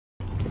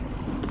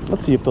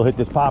Let's see if they'll hit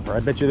this popper.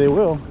 I bet you they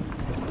will.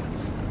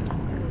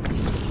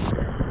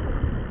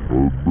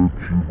 I bet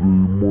you they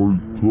might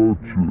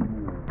touch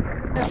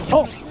it.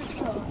 Oh,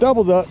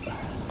 doubled up.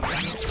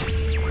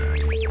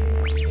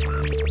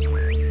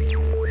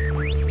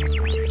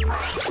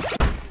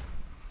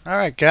 All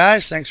right,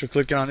 guys, thanks for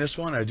clicking on this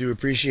one. I do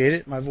appreciate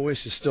it. My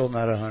voice is still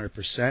not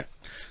 100%,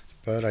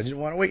 but I didn't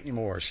want to wait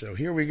anymore, so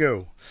here we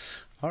go.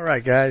 All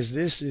right, guys,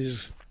 this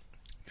is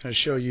going to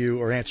show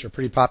you or answer a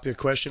pretty popular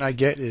question I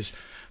get is,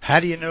 how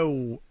do you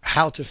know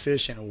how to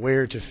fish and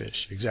where to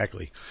fish?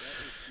 Exactly.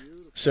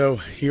 So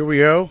here we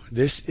go.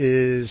 This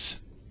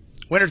is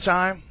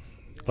wintertime,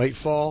 late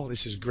fall.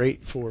 This is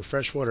great for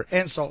freshwater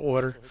and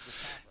saltwater,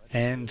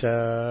 and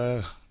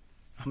I'm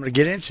going to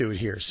get into it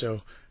here.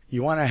 So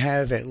you want to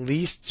have at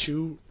least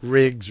 2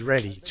 rigs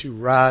ready, 2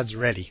 rods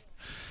ready.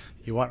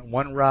 You want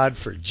one rod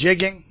for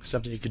jigging,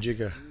 something you could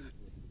jig a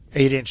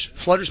 8-inch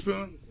flutter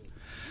spoon,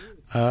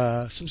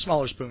 some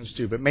smaller spoons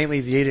too, but mainly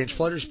the 8-inch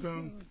flutter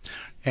spoon.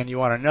 And you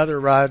want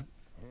another rod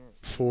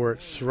for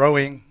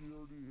throwing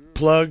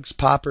plugs,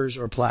 poppers,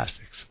 or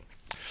plastics.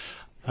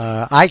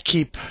 I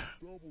keep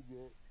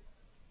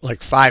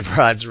like 5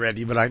 rods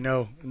ready, but I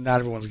know not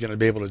everyone's going to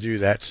be able to do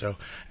that, so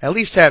at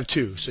least have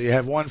 2. So you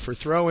have one for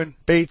throwing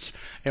baits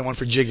and one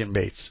for jigging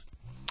baits.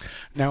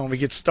 Now when we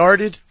get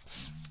started,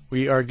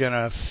 we are going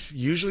to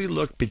usually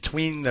look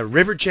between the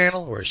river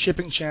channel or a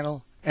shipping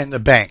channel and the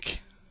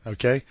bank.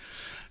 Okay,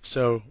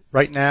 so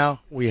right now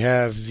we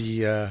have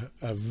the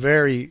a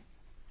very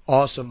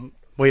awesome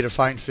way to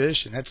find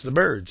fish, and that's the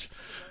birds.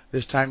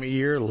 This time of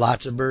year,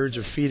 lots of birds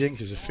are feeding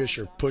because the fish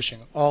are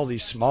pushing all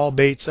these small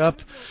baits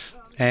up,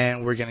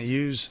 and we're going to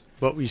use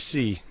what we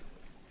see,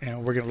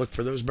 and we're going to look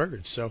for those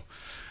birds. So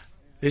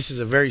this is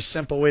a very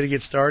simple way to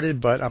get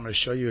started, but I'm going to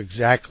show you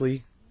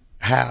exactly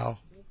how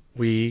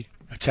we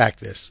attack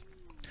this.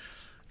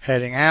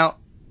 Heading out,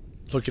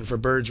 looking for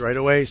birds right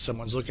away.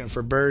 Someone's looking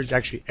for birds.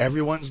 Actually,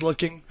 everyone's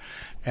looking,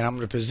 and I'm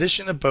going to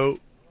position the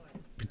boat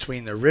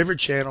between the river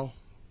channel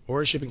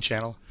or a shipping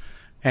channel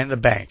and the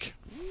bank.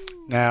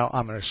 Now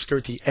I'm going to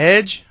skirt the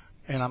edge,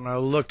 and I'm going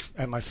to look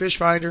at my fish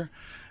finder,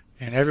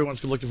 and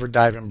everyone's looking for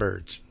diving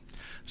birds.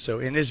 So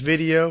in this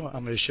video,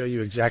 I'm going to show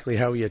you exactly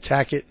how we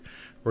attack it.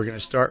 We're going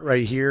to start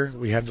right here.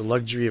 We have the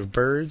luxury of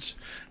birds,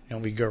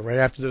 and we go right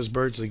after those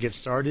birds to get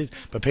started.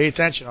 But pay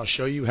attention. I'll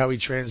show you how we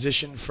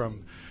transition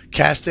from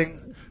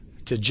casting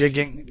to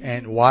jigging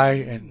and why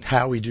and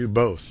how we do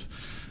both.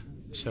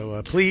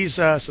 So please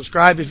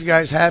subscribe if you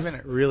guys haven't.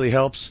 It really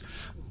helps.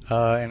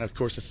 And of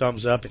course, a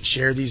thumbs up, and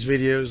share these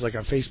videos like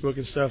on Facebook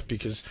and stuff,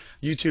 because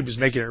YouTube is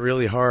making it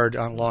really hard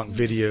on long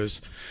videos,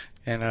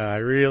 and I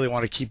really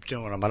want to keep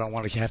doing them. I don't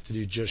want to have to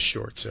do just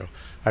short. So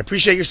I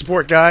appreciate your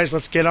support, guys.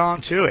 Let's get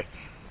on to it.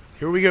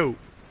 Here we go.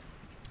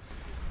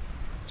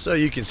 So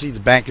you can see the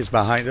bank is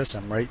behind us.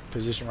 I'm right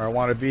position where I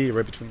want to be,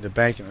 right between the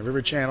bank and the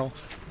river channel.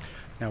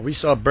 Now we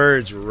saw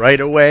birds right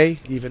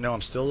away, even though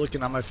I'm still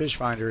looking on my fish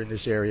finder in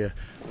this area.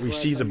 We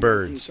see the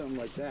birds.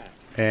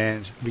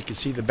 And we can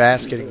see the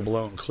bass getting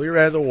blown clear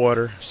out of the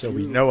water, so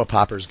we know a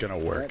popper's going to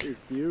work. That is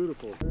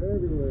beautiful.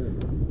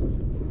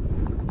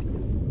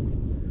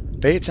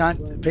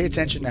 Pay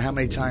attention to how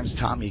many times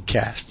Tommy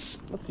casts.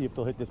 Let's see if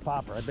they'll hit this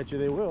popper. I bet you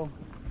they will.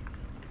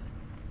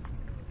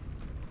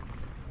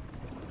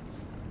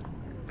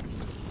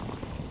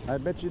 I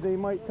bet you they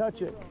might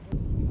touch it.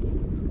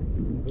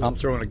 I'm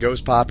throwing a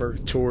ghost popper.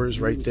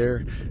 Tours right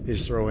there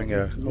is throwing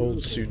a old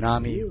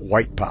tsunami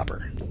white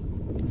popper.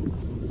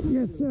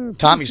 Yes, sir.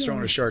 Tommy's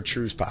throwing a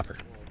chartreuse popper.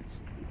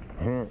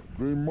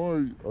 They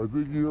might. I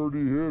think he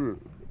already hit it.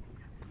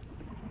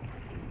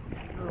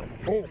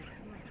 Oh.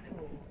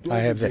 I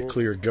have that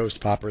clear ghost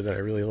popper that I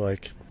really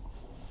like.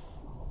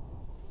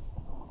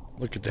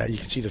 Look at that. You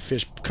can see the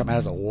fish come out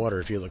of the water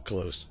if you look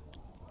close.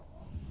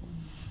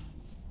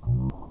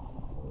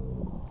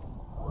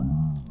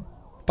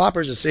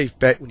 Popper's a safe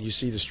bet when you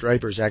see the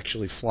stripers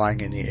actually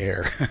flying in the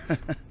air.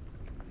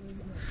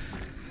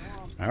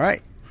 All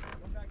right.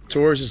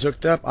 Tours is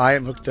hooked up. I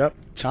am hooked up.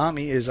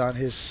 Tommy is on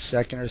his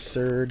 2nd or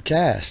 3rd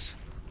cast.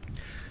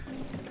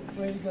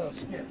 Way to go,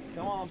 Skip.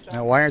 Come on, Tommy.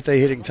 Now, why aren't they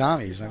hitting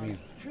Tommy's? I mean,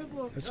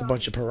 that's a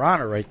bunch of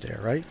piranha right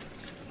there, right?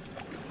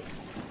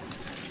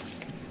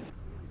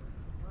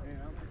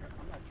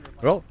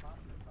 Well,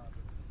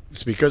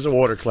 it's because of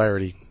water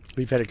clarity.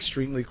 We've had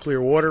extremely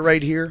clear water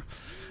right here,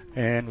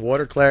 and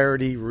water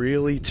clarity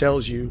really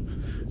tells you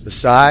the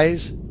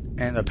size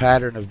and the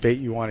pattern of bait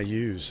you want to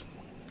use.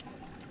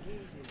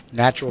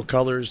 Natural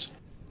colors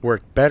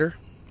work better.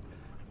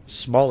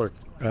 Smaller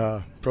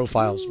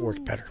profiles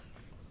work better.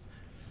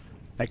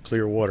 That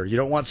clear water. You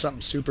don't want something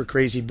super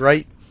crazy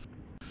bright.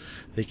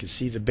 They can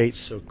see the bait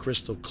so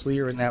crystal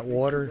clear in that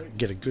water,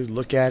 get a good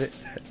look at it,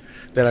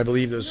 that I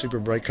believe those super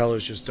bright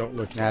colors just don't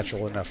look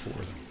natural enough for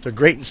them. They're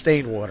great in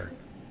stained water.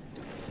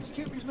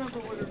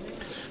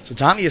 So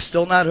Tommy is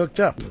still not hooked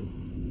up.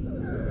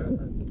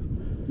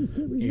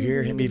 You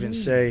hear him even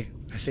say,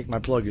 I think my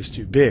plug is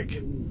too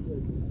big.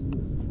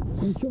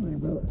 I'm trying,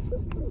 bro.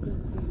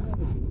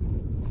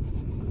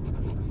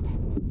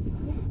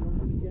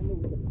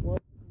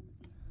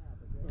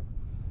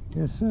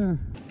 Yes, sir.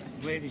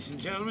 Ladies and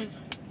gentlemen,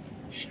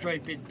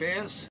 striped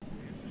bass,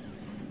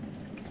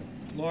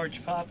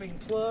 large popping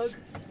plug.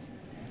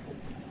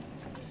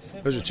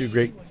 Those are two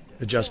great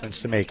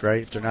adjustments to make,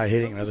 right? If they're not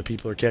hitting and other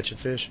people are catching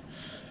fish.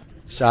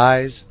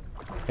 Size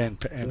and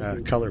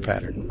color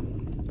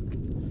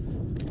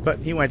pattern. But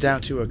he went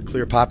down to a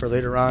clear popper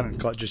later on and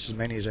caught just as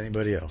many as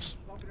anybody else.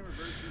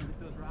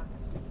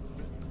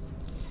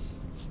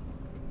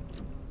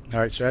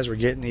 Alright, so as we're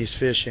getting these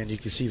fish in, you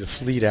can see the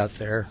fleet out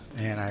there,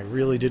 and I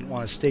really didn't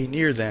want to stay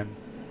near them.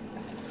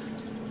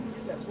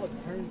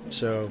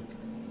 So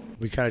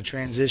we kind of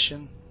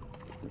transition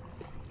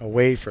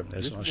away from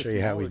this, and I'll show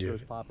you how we do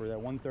it.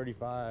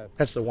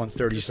 That's the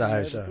 130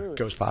 size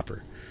ghost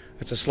popper.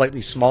 That's a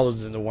slightly smaller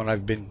than the one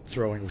I've been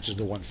throwing, which is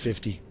the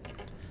 150.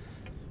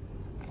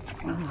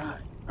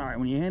 Alright,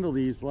 when you handle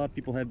these, a lot of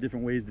people have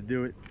different ways to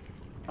do it.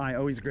 I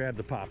always grab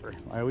the popper.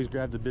 I always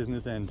grab the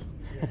business end.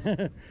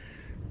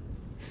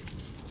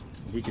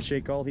 He can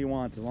shake all he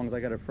wants as long as I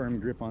got a firm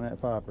grip on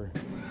that popper.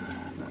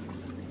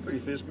 Pretty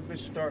fish, good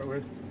fish to start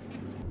with.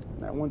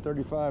 That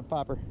 135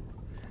 popper.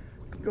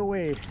 Go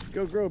away,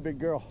 go grow, big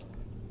girl.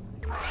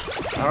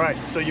 All right,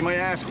 so you might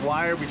ask,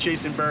 why are we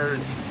chasing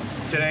birds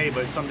today,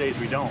 but some days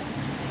we don't?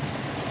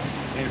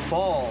 In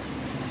fall,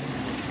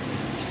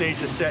 the stage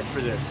is set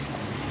for this.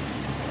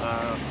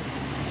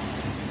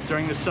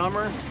 During the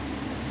summer,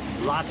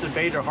 lots of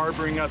bait are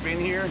harboring up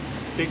in here.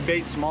 Big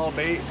bait, small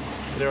bait.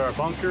 There are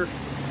bunker,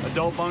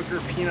 adult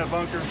bunker, peanut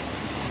bunker,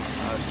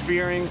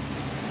 spearing,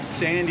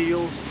 sand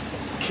eels,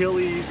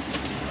 killies,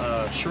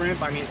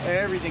 shrimp. I mean,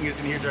 everything is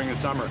in here during the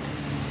summer.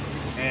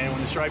 And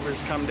when the stripers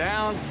come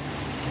down,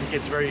 it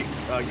gets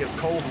gets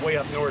cold way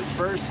up north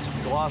first.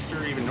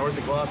 Gloucester, even north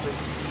of Gloucester,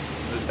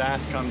 those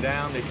bass come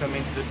down. They come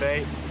into the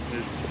bay.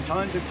 There's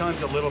tons and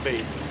tons of little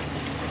bait.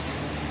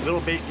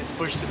 Little bait gets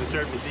pushed to the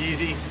surface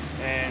easy,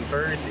 and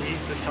birds eat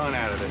the ton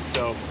out of it.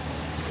 So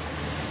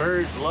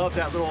birds love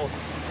that little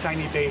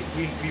tiny bait.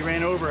 We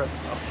ran over a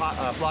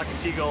flock of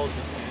seagulls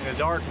in the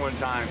dark one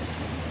time,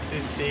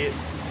 didn't see it,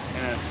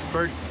 and a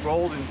bird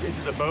rolled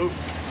into the boat,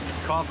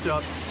 coughed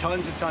up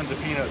tons and tons of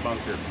peanut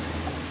bunker.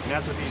 And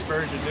that's what these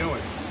birds are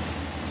doing.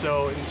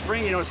 So in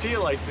spring you don't see it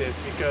like this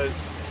because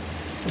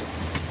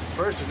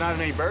first, there's not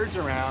many birds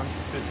around.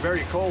 It's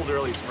very cold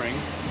early spring,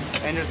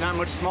 and there's not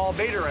much small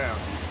bait around.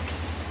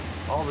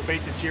 All the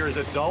bait that's here is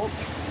adult,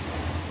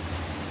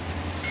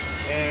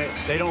 and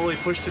they don't really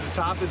push to the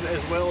top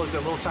as well as a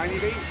little tiny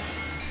bait,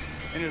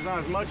 and there's not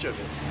as much of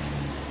it.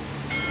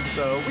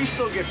 So we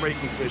still get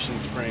breaking fish in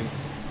spring,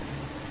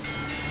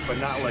 but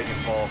not like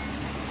in fall.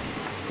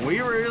 We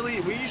usually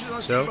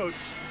on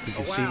boats. You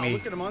can see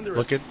me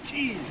looking.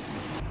 Jeez.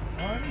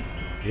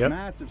 Yep.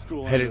 Massive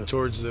school. Headed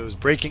towards those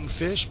breaking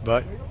fish,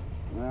 but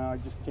I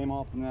just came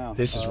off now.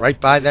 this is right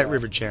by that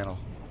river channel,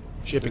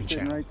 shipping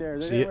channel. Right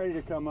there. See it? Ready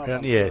to come up, right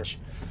on the edge.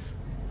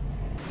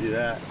 See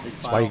that?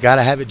 That's why you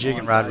gotta have a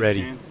jigging rod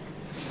ready.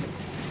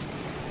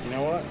 You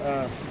know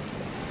what?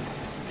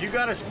 If you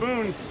got a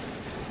spoon,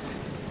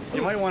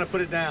 you might want to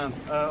put it down.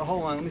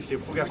 Hold on, let me see.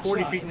 We got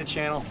 40 feet in the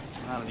channel.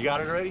 You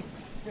got it already?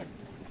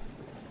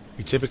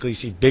 We typically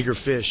see bigger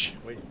fish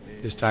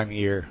this time of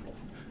year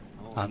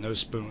on those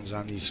spoons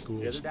on these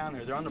schools. Yeah, they're down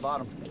there. They're on the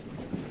bottom.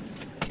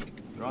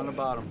 They're on the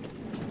bottom.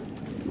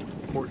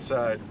 Port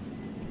side.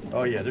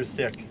 Oh yeah, they're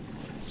thick.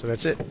 So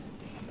that's it.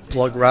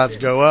 Plug rods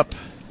go up.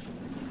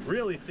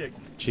 Really thick.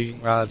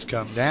 Jigging rods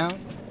come down.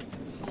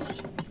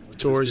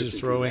 Torres is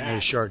throwing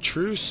a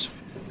chartreuse.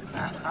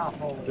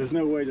 There's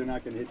no way they're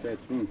not going to hit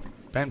that spoon.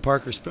 Ben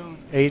Parker spoon,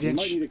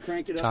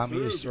 8-inch. Tommy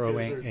is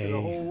throwing a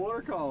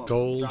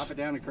gold. Drop it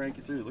down and crank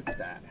it through. Look at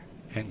that.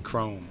 And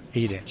chrome,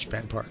 8-inch.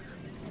 Ben Parker.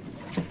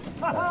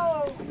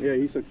 Yeah,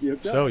 he's hooked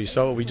up. So you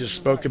saw what we just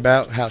spoke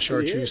about, how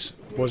chartreuse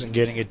wasn't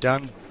getting it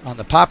done on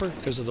the popper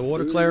because of the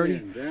water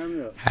clarity.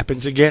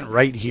 Happens again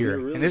right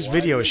here. And this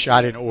video is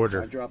shot in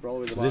order.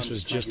 So this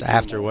was just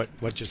after what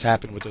just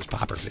happened with those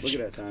popper fish.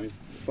 Look at that, Tommy.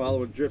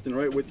 Follow it drifting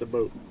right with the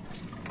boat.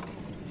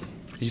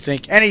 You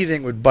think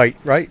anything would bite,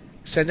 right?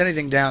 Send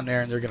anything down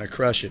there and they're going to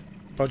crush it.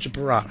 Bunch of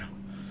piranha.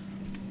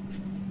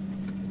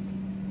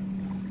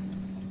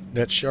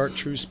 That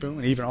chartreuse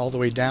spoon, even all the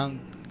way down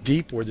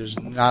deep where there's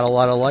not a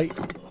lot of light,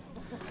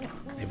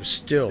 it was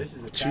still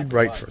too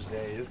bright for them.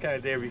 This kind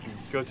of day we can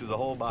go through the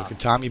whole box. Look at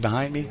Tommy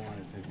behind me.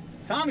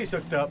 Tommy's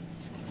hooked up.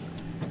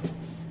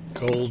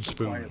 Gold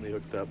spoon. Quietly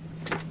hooked up.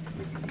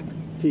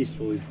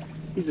 Peacefully.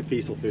 He's a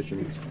peaceful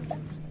fisherman.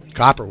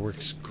 Copper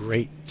works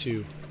great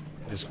too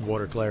in this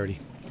water clarity.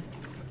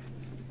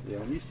 Yeah,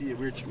 when you see it,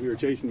 we were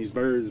chasing these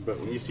birds, but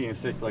when you see them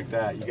thick like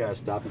that, you gotta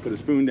stop and put a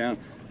spoon down.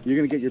 You're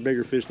gonna get your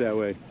bigger fish that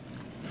way.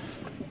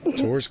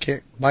 Tours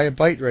can't buy a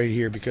bite right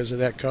here because of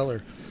that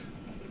color.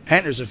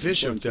 And there's a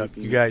fish hooked up.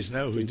 You guys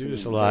know who do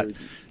this a lot.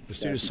 As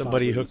soon as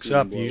somebody hooks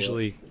up,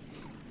 usually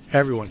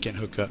everyone can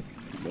hook up.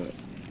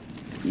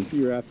 Until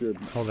you're after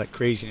all that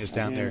craziness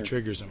down there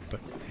triggers him, but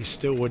he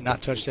still would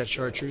not touch that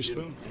chartreuse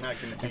spoon.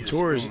 And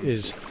Torres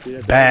is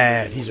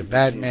bad. He's a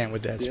bad man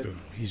with that spoon.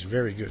 He's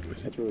very good with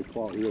it. That's really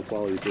real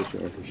quality fish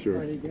there for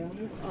sure.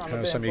 I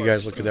know some of you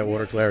guys look at that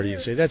water clarity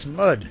and say, that's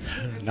mud.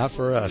 Not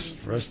for us.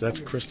 For us, that's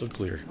crystal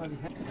clear. All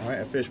right,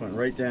 that fish went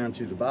right down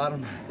to the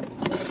bottom.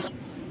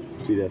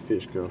 See that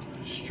fish go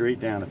straight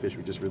down, the fish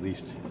we just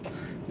released.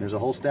 And there's a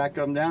whole stack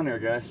of them down there,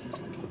 guys.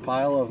 It's a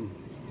pile of them.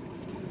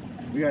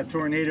 We got a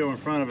tornado in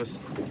front of us.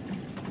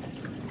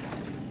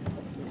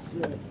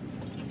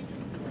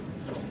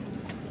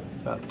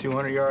 About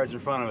 200 yards in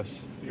front of us.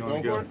 You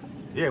want to go?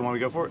 Yeah, want to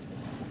go for it?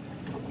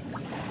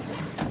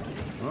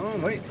 Oh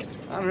wait,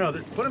 I don't know.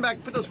 Put them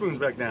back. Put those spoons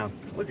back down.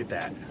 Look at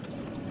that.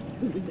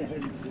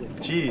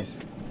 Jeez.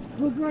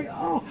 Look right.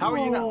 Oh, how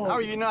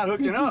are you not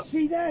hooking up?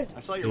 See that? I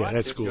saw your yeah,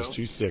 that school's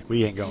too thick.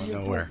 We ain't going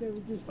nowhere.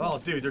 Oh,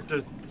 dude,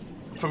 they're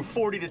from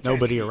 40 to 10.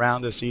 Nobody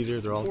around us either.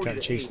 They're all kind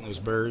of chasing those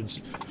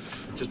birds.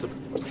 Just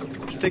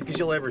as thick as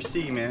you'll ever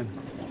see, man.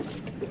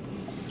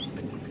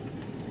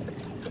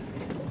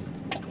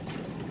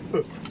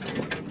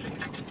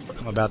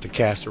 I'm about to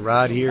cast a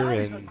rod here,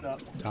 and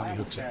Tommy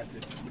hooks it.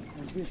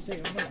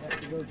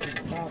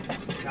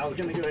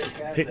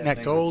 Hitting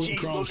that golden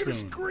chrome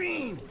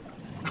spoon.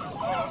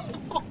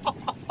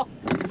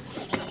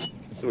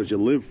 That's what you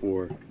live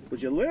for. That's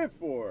what you live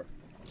for.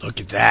 Look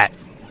at that.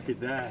 Look at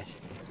that.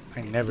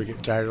 I never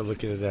get tired of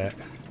looking at that.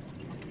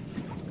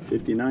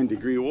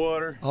 59-degree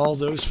water. All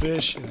those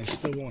fish, and they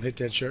still won't hit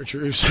that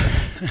chartreuse.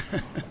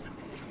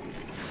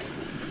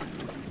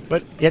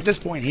 But at this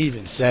point, he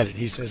even said it.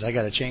 He says, I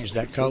got to change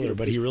that color.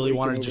 But he really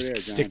wanted to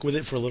just stick with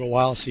it for a little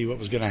while, see what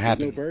was going to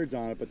happen. There's no birds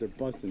on it, but they're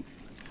busting.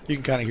 You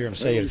can kind of hear him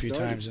say it a few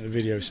times in the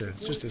video. So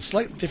it's just a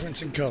slight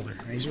difference in color.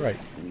 And he's right.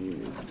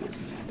 It's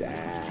just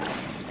stacked.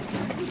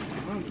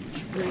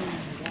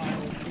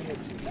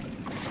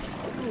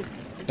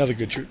 Another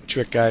good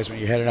trick, guys, when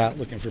you're headed out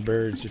looking for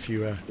birds, if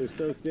you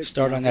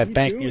start on that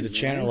bank near the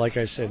channel, like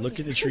I said, look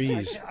in the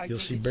trees. You'll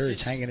see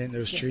birds hanging in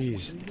those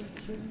trees.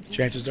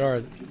 Chances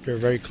are they're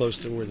very close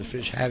to where the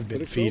fish have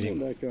been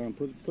feeding.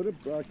 Put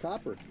a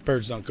copper.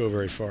 Birds don't go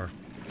very far.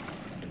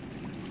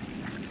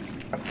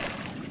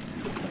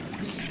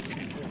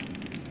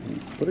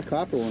 Put a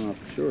copper one on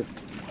for sure.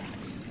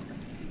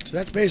 So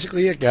that's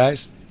basically it,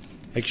 guys.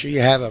 Make sure you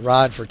have a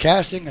rod for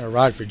casting and a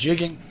rod for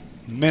jigging,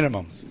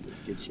 minimum.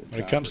 When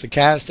it comes to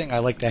casting, I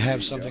like to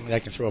have something that I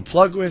can throw a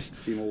plug with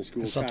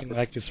and something that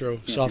I can throw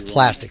soft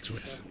plastics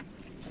with.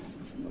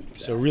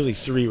 So really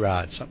 3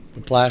 rods. Something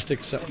with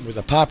plastic, something with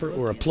a popper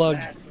or a plug,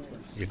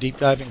 like a deep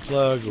diving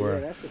plug or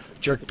a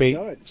jerk bait,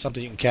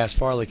 something you can cast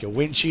far like a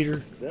wind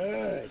cheater.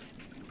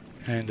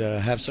 And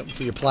have something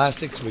for your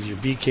plastics with your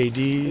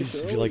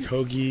BKD'S, if you like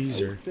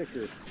hoagies or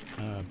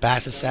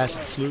Bass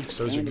Assassin flukes,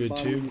 those are good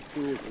too.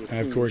 And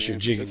of course your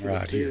jigging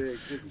rod here.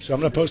 So I'm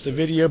going to post a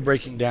video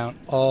breaking down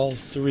all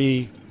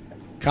 3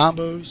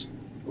 combos.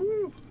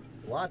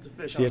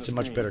 See, it's a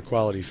much better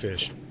quality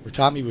fish. Where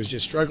Tommy was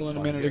just struggling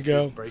a minute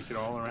ago,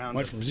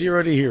 went from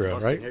 0 to hero,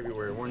 right?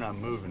 Everywhere, we're not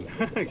moving.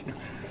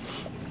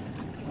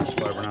 That's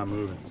why we're not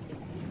moving.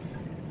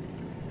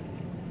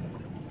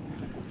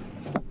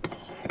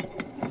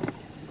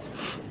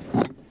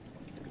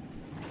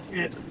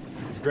 It's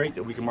great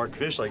that we can mark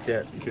fish like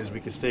that because we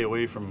can stay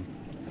away from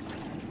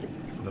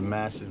the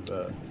massive,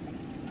 the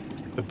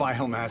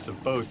biomass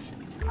of boats.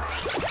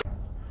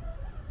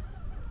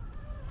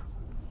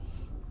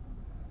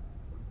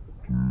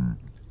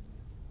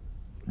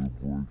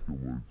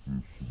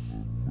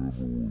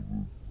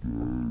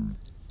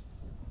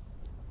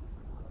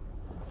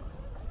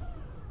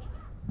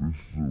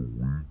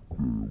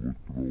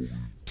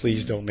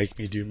 Please don't make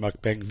me do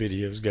mukbang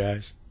videos,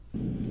 guys.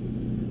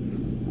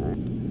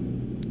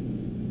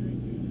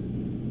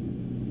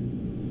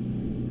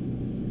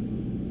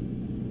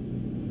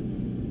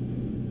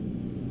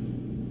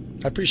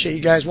 I appreciate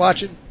you guys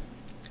watching.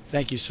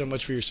 Thank you so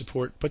much for your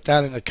support. Put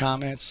down in the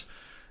comments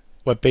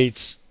what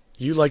baits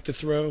you like to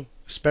throw,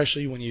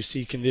 especially when you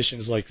see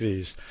conditions like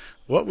these.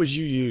 What would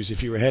you use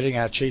if you were heading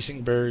out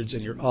chasing birds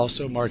and you're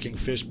also marking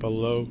fish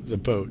below the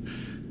boat?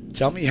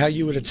 Tell me how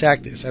you would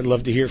attack this. I'd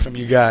love to hear from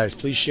you guys.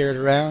 Please share it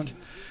around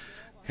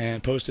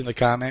and post in the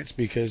comments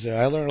because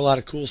I learn a lot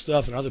of cool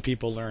stuff and other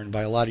people learn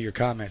by a lot of your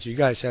comments. You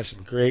guys have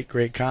some great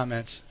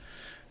comments.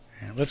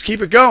 And let's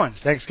keep it going.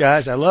 Thanks,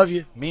 guys. I love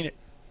you. Mean it.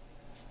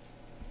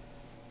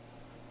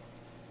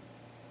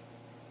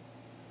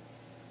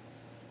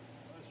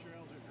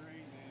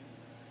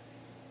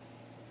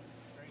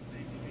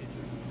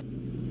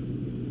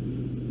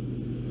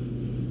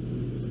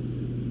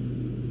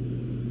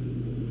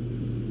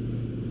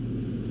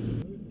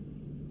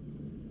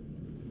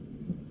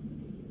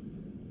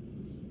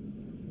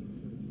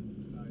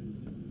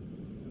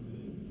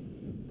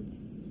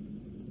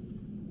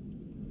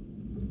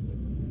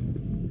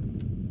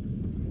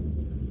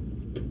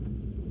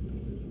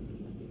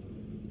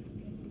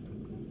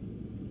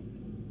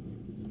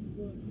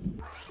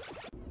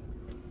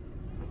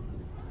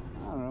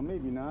 I don't know,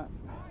 maybe not.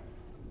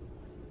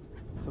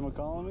 Someone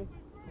calling me?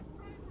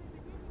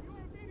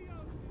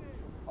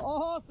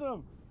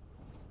 Awesome.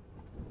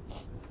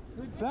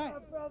 Good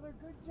job, brother.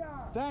 Good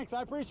job. Thanks,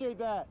 I appreciate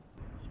that.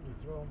 Should we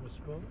throw him a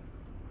spoon?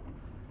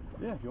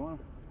 Yeah, if you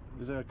want.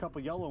 There's a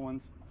couple yellow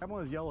ones. Grab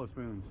one of those yellow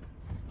spoons.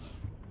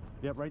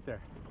 Yep, right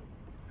there.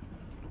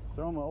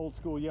 Throw them an old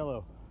school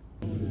yellow.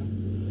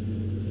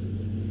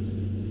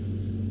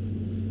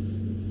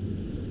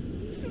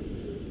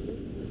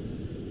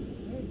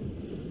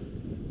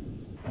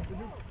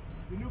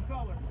 The new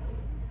color.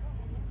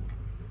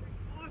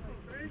 Awesome,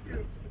 thank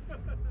you.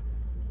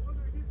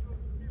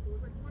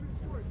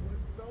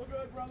 So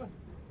good, brother.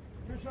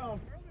 Fish on.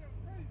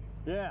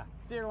 Yeah,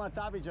 see, you're gonna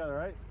top each other,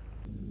 right?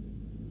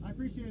 I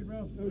appreciate it,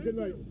 bro. Have a good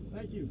night.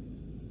 Thank you.